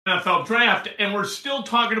NFL draft, and we're still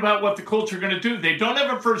talking about what the Colts are going to do. They don't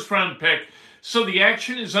have a first-round pick, so the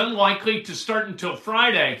action is unlikely to start until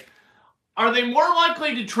Friday. Are they more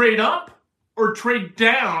likely to trade up or trade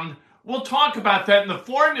down? We'll talk about that in the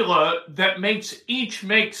formula that makes each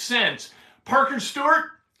make sense. Parker Stewart,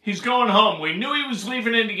 he's going home. We knew he was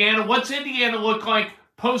leaving Indiana. What's Indiana look like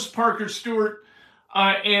post Parker Stewart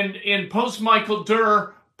and post Michael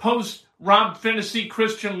Durr, post Rob Finney,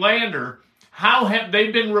 Christian Lander? How have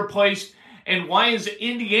they been replaced, and why is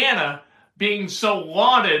Indiana being so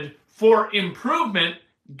lauded for improvement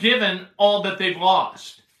given all that they've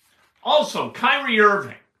lost? Also, Kyrie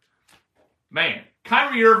Irving. Man,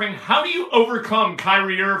 Kyrie Irving, how do you overcome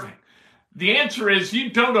Kyrie Irving? The answer is you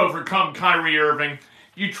don't overcome Kyrie Irving.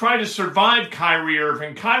 You try to survive Kyrie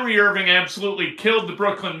Irving. Kyrie Irving absolutely killed the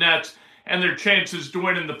Brooklyn Nets and their chances to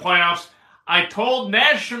win in the playoffs. I told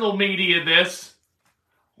national media this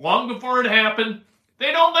long before it happened.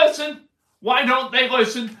 They don't listen. Why don't they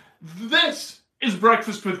listen? This is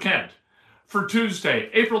Breakfast with Kent for Tuesday,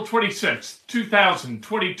 April 26th,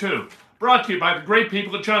 2022. Brought to you by the great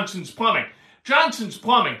people at Johnson's Plumbing. Johnson's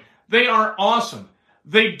Plumbing, they are awesome.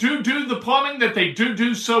 They do the plumbing that they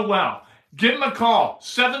do so well. Give them a call,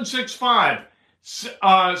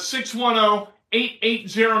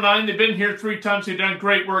 765-610-8809. They've been here 3 times. They've done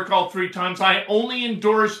great work all 3 times. I only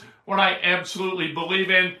endorse what I absolutely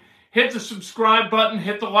believe in. Hit the subscribe button,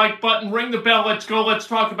 hit the like button, ring the bell. Let's go. Let's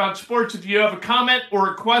talk about sports. If you have a comment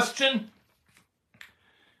or a question,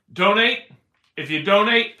 donate. If you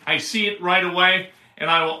donate, I see it right away, and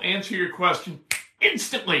I will answer your question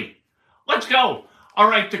instantly. Let's go. All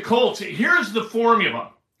right, the Colts. Here's the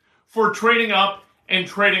formula for trading up and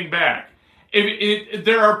trading back.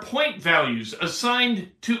 There are point values assigned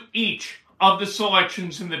to each of the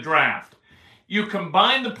selections in the draft. You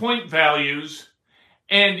combine the point values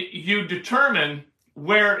and you determine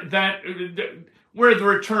where the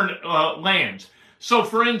return lands. So,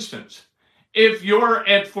 for instance, if you're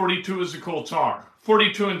at 42 as the Colts are,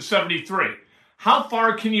 42 and 73, how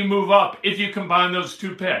far can you move up if you combine those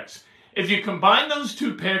 2 picks? If you combine those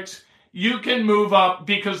 2 picks, you can move up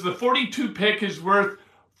because the 42 pick is worth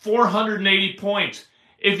 480 points.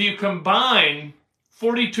 If you combine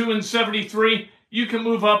 42 and 73, you can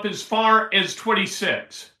move up as far as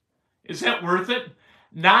 26. Is that worth it?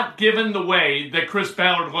 Not given the way that Chris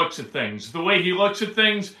Ballard looks at things. The way he looks at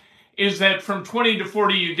things is that from 20 to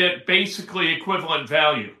 40, you get basically equivalent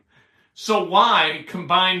value. So why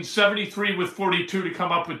combine 73 with 42 to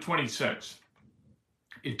come up with 26?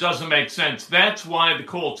 It doesn't make sense. That's why the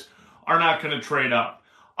Colts are not going to trade up,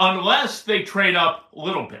 unless they trade up a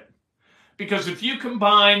little bit. Because if you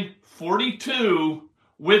combine 42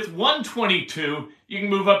 with 122, you can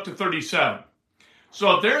move up to 37.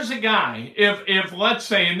 So if there's a guy, if let's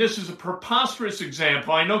say, and this is a preposterous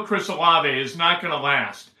example, I know Chris Olave is not going to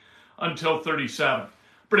last until 37.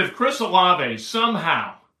 But if Chris Olave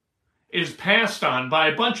somehow is passed on by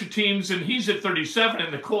a bunch of teams and he's at 37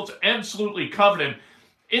 and the Colts absolutely covet him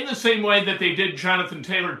in the same way that they did Jonathan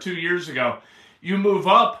Taylor 2 years ago, you move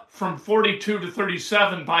up from 42 to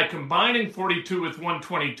 37 by combining 42 with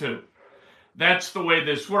 122. That's the way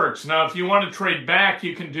this works. Now, if you want to trade back,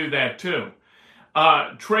 you can do that too.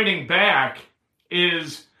 Trading back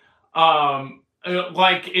is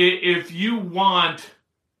like if you want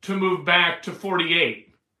to move back to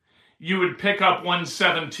 48, you would pick up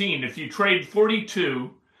 117. If you trade 42,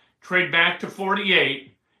 trade back to 48,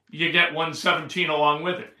 you get 117 along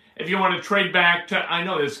with it. If you want to trade back to, I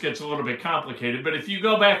know this gets a little bit complicated, but if you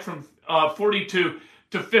go back from 42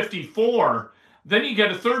 to 54, then you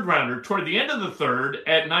get a third rounder toward the end of the third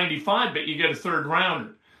at 95, but you get a third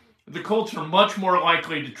rounder. The Colts are much more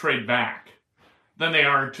likely to trade back than they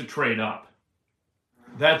are to trade up.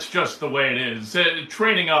 That's just the way it is.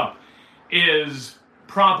 Trading up is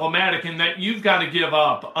problematic in that you've got to give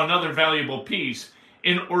up another valuable piece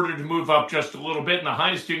in order to move up just a little bit, and the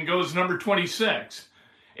highest you can go is number 26.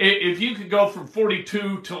 If you could go from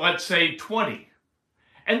 42 to, let's say, 20,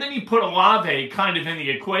 and then you put Olave kind of in the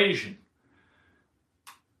equation,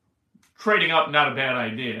 trading up, not a bad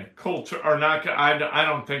idea. Colts are not, I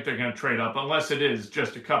don't think they're going to trade up unless it is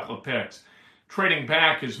just a couple of picks. Trading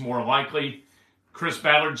back is more likely. Chris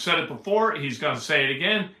Ballard said it before. He's going to say it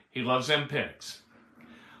again. He loves them picks.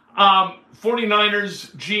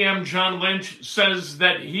 49ers GM John Lynch says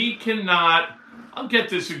that he cannot, I'll get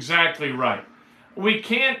this exactly right, we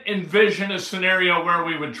can't envision a scenario where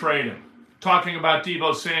we would trade him. Talking about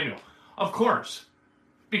Deebo Samuel. Of course.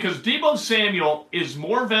 Because Deebo Samuel is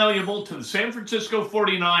more valuable to the San Francisco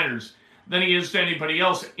 49ers than he is to anybody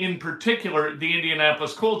else, in particular the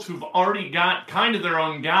Indianapolis Colts, who've already got kind of their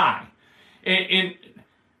own guy. And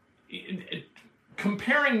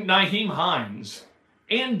comparing Nyheim Hines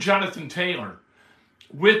and Jonathan Taylor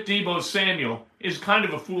with Deebo Samuel is kind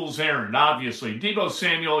of a fool's errand, obviously. Deebo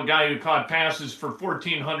Samuel, a guy who caught passes for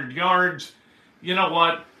 1,400 yards, you know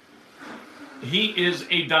what? He is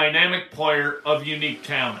a dynamic player of unique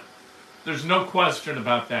talent. There's no question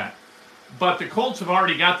about that. But the Colts have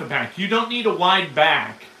already got the back. You don't need a wide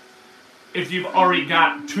back if you've already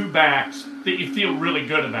got two backs that you feel really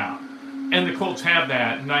good about. And the Colts have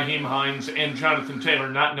that, Nyheim Hines and Jonathan Taylor,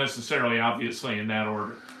 not necessarily, obviously, in that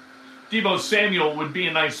order. Deebo Samuel would be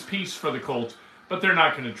a nice piece for the Colts, but they're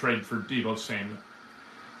not going to trade for Deebo Samuel.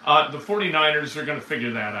 The 49ers are going to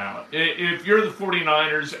figure that out. If you're the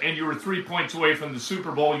 49ers and you were 3 points away from the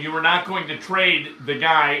Super Bowl, you were not going to trade the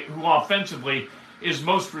guy who offensively is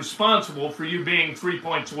most responsible for you being 3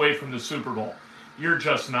 points away from the Super Bowl. You're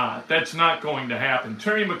just not. That's not going to happen.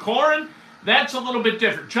 Terry McLaurin, that's a little bit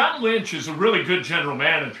different. John Lynch is a really good general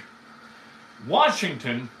manager.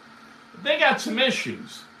 Washington, they got some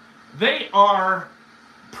issues. They are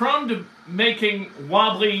prone to making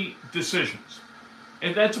wobbly decisions.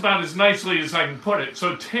 And that's about as nicely as I can put it.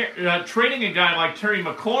 So trading a guy like Terry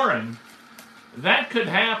McLaurin, that could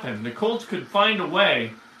happen. The Colts could find a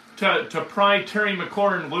way to pry Terry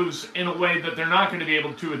McLaurin loose in a way that they're not going to be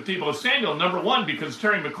able to with Deebo Samuel. Number one, because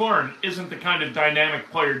Terry McLaurin isn't the kind of dynamic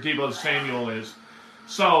player Deebo Samuel is.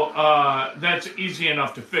 So that's easy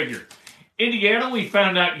enough to figure. Indiana, we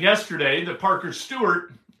found out yesterday that Parker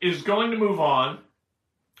Stewart is going to move on,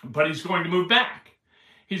 but he's going to move back.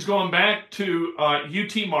 He's going back to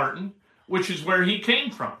UT Martin, which is where he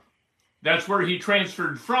came from. That's where he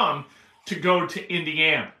transferred from to go to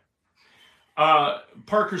Indiana.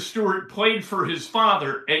 Parker Stewart played for his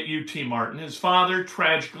father at UT Martin. His father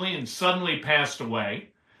tragically and suddenly passed away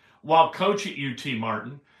while coach at UT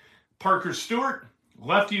Martin. Parker Stewart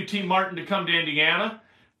left UT Martin to come to Indiana,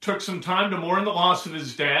 took some time to mourn the loss of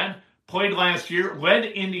his dad, played last year, led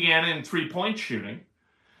Indiana in three-point shooting.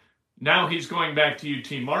 Now he's going back to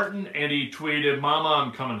UT Martin, and he tweeted, "Mama,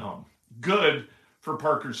 I'm coming home." Good for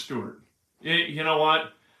Parker Stewart. You know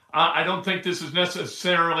what? I don't think this is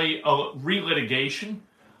necessarily a relitigation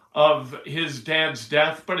of his dad's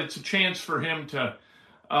death, but it's a chance for him to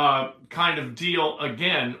kind of deal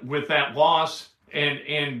again with that loss,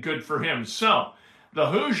 and good for him. So the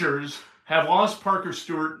Hoosiers have lost Parker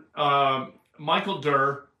Stewart, Michael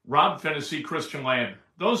Durr, Rob Finney, Christian Lander.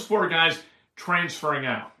 Those four guys transferring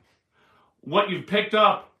out. What you've picked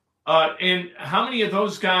up, and how many of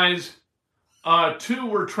those guys, two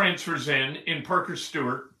were transfers in Parker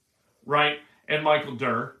Stewart, right, and Michael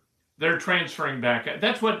Durr. They're transferring back.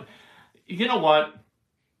 That's what, you know what?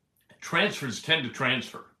 Transfers tend to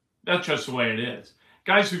transfer. That's just the way it is.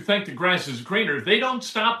 Guys who think the grass is greener, they don't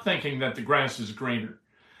stop thinking that the grass is greener.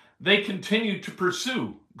 They continue to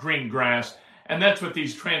pursue green grass, and that's what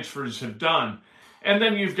these transfers have done. And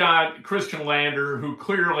then you've got Christian Lander, who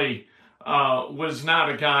clearly was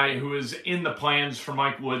not a guy who is in the plans for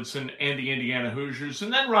Mike Woodson and the Indiana Hoosiers.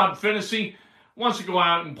 And then Rob Finney wants to go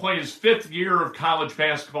out and play his fifth year of college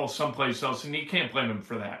basketball someplace else, and you can't blame him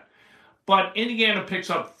for that. But Indiana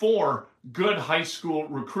picks up four good high school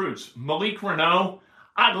recruits. Malik Renault,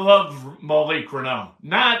 I love Malik Renault,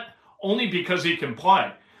 not only because he can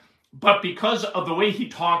play, but because of the way he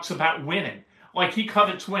talks about winning. Like, he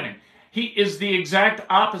covets winning. He is the exact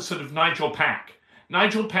opposite of Nigel Pack.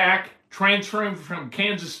 Nigel Pack transferring from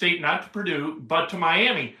Kansas State, not to Purdue, but to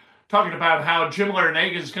Miami, talking about how Jim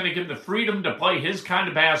Larinaga is going to give him the freedom to play his kind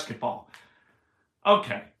of basketball.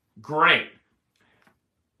 Okay, great.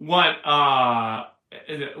 What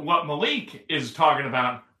Malik is talking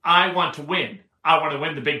about, I want to win. I want to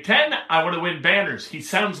win the Big Ten. I want to win banners. He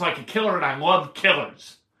sounds like a killer, and I love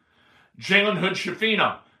killers. Jalen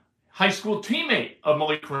Hood-Schifino, high school teammate of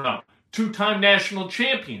Malik Renault, two-time national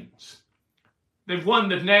champions. They've won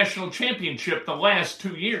the national championship the last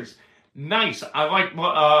 2 years. Nice. I like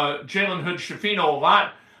Jalen Hood-Schifino a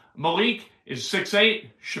lot. Malik is 6'8".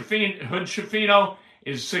 Hood-Schifino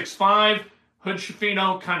is 6'5".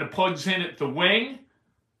 Hood-Schifino kind of plugs in at the wing,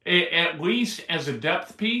 at least as a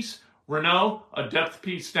depth piece. Renault, a depth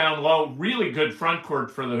piece down low. Really good front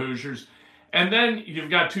court for the Hoosiers. And then you've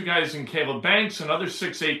got two guys in Caleb Banks, another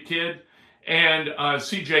 6'8" kid, and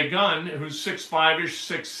C.J. Gunn, who's 6'5"-ish,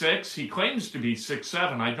 6'6". He claims to be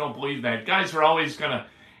 6'7". I don't believe that. Guys are always going to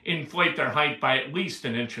inflate their height by at least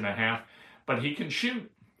 1.5 inches, but he can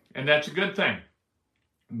shoot, and that's a good thing.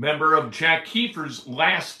 Member of Jack Kiefer's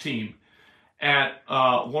last team at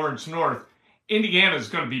Lawrence North, Indiana is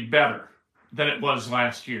going to be better than it was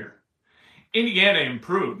last year. Indiana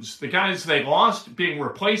improves. The guys they lost being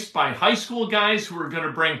replaced by high school guys who are going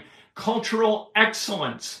to bring cultural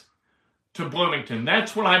excellence to Bloomington.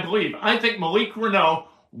 That's what I believe. I think Malik Reneau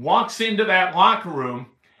walks into that locker room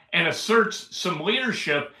and asserts some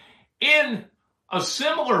leadership in a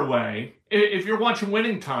similar way. If you're watching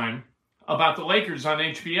Winning Time about the Lakers on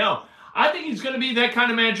HBO, I think he's going to be that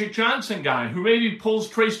kind of Magic Johnson guy who maybe pulls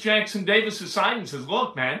Trace Jackson Davis aside and says,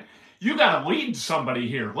 look, man, you got to lead somebody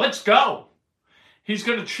here. Let's go. He's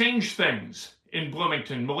going to change things in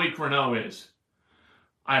Bloomington, Malik Reneau is.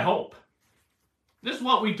 I hope. This is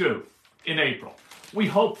what we do in April. We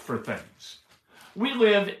hope for things. We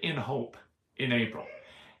live in hope in April.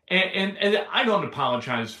 And I don't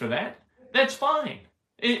apologize for that. That's fine.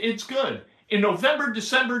 It's good. In November,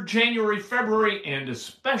 December, January, February, and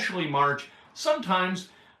especially March, sometimes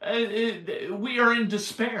we are in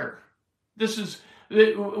despair. This is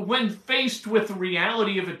when faced with the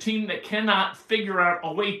reality of a team that cannot figure out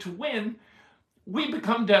a way to win, we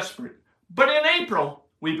become desperate. But in April,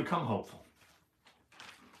 we become hopeful.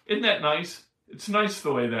 Isn't that nice? It's nice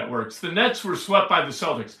the way that works. The Nets were swept by the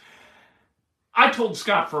Celtics. I told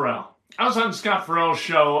Scott Farrell. I was on Scott Farrell's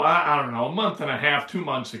show, I don't know, a month and a half, 2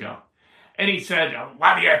 months ago. And he said,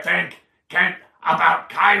 what do you think, Kent, about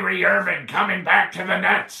Kyrie Irving coming back to the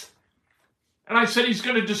Nets? And I said he's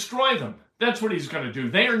going to destroy them. That's what he's going to do.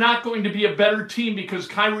 They are not going to be a better team because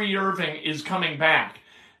Kyrie Irving is coming back.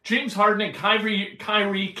 James Harden and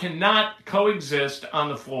Kyrie cannot coexist on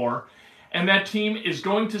the floor. And that team is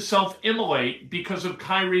going to self-immolate because of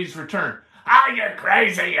Kyrie's return. Oh, you're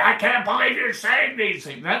crazy. I can't believe you're saying these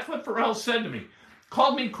things. That's what Farrell said to me.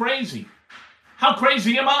 Called me crazy. How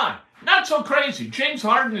crazy am I? Not so crazy. James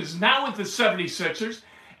Harden is now with the 76ers,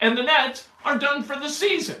 and the Nets are done for the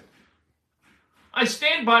season. I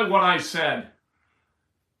stand by what I said.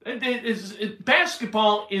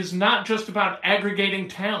 Basketball is not just about aggregating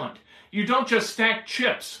talent. You don't just stack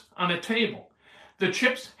chips on a table. The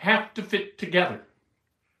chips have to fit together.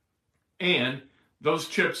 And those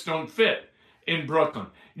chips don't fit in Brooklyn.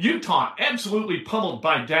 Utah absolutely pummeled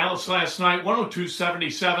by Dallas last night,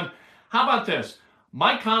 102-77. How about this?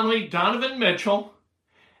 Mike Conley, Donovan Mitchell,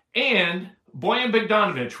 and Bojan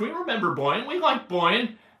Bogdanovic. We remember Bojan. We like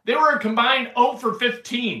Bojan. They were a combined 0 for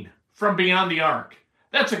 15 from beyond the arc.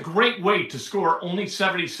 That's a great way to score only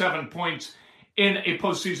 77 points in a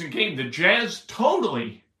postseason game. The Jazz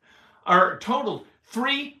totaled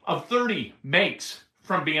 3 of 30 makes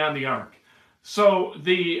from beyond the arc. So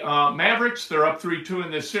the Mavericks, they're up 3-2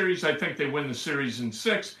 in this series. I think they win the series in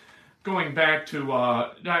 6. Going back to,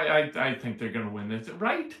 I think they're going to win this,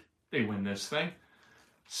 right? They win this thing.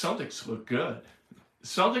 Celtics look good.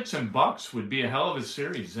 Celtics and Bucks would be a hell of a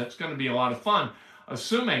series. That's going to be a lot of fun,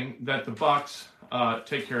 assuming that the Bucks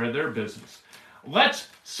take care of their business. Let's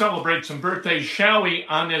celebrate some birthdays, shall we,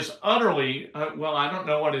 on this utterly, well, I don't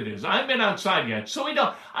know what it is. I haven't been outside yet, so we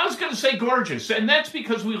don't. I was going to say gorgeous, and that's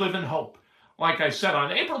because we live in hope. Like I said,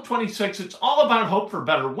 on April 26th, it's all about hope for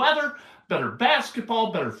better weather, better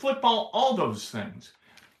basketball, better football, all those things.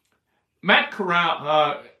 Matt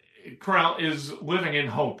Corral is living in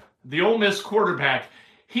hope. The Ole Miss quarterback,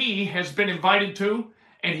 he has been invited to,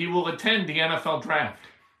 and he will attend the NFL draft.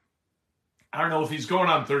 I don't know if he's going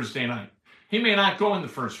on Thursday night. He may not go in the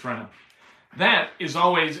first round. That is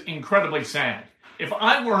always incredibly sad. If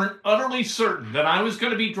I weren't utterly certain that I was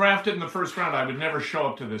going to be drafted in the first round, I would never show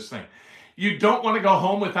up to this thing. You don't want to go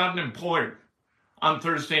home without an employer on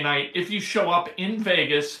Thursday night. If you show up in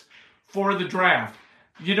Vegas for the draft,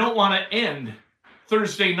 you don't want to end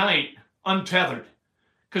Thursday night untethered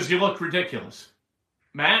because you look ridiculous.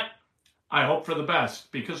 Matt, I hope for the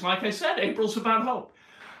best because, like I said, April's about hope.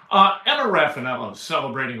 Emma Raffanello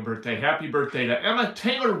celebrating a birthday. Happy birthday to Emma.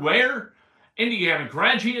 Taylor Ware, Indiana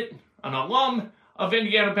graduate, an alum of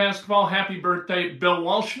Indiana basketball. Happy birthday. Bill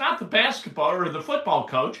Walsh, not the basketball or the football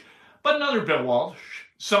coach, but another Bill Walsh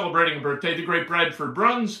celebrating a birthday. The great Bradford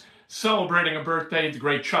Bruns celebrating a birthday. The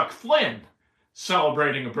great Chuck Flynn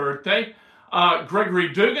celebrating a birthday. Gregory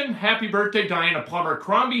Dugan, happy birthday. Diana Plummer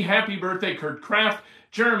Crombie, happy birthday. Kurt Kraft,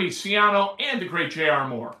 Jeremy Ciano, and the great J.R.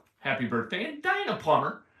 Moore. Happy birthday. And Diana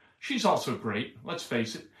Plummer, she's also great, let's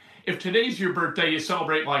face it. If today's your birthday, you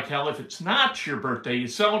celebrate like hell. If it's not your birthday, you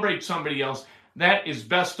celebrate somebody else. That is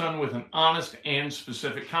best done with an honest and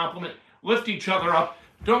specific compliment. Lift each other up.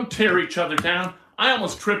 Don't tear each other down. I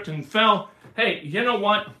almost tripped and fell. Hey, you know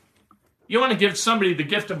what? You want to give somebody the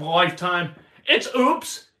gift of a lifetime? It's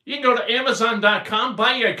Oops. You can go to Amazon.com,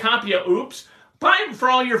 buy you a copy of Oops. Buy them for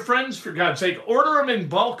all your friends, for God's sake. Order them in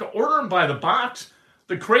bulk. Order them by the box.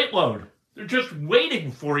 The crate load. They're just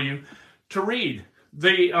waiting for you to read.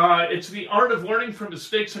 It's The Art of Learning from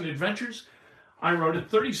Mistakes and Adventures. I wrote it,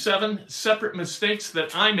 37 separate mistakes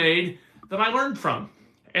that I made that I learned from.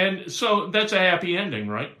 And so that's a happy ending,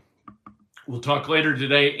 right? We'll talk later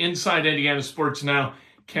today. Inside Indiana Sports Now.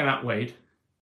 Cannot wait.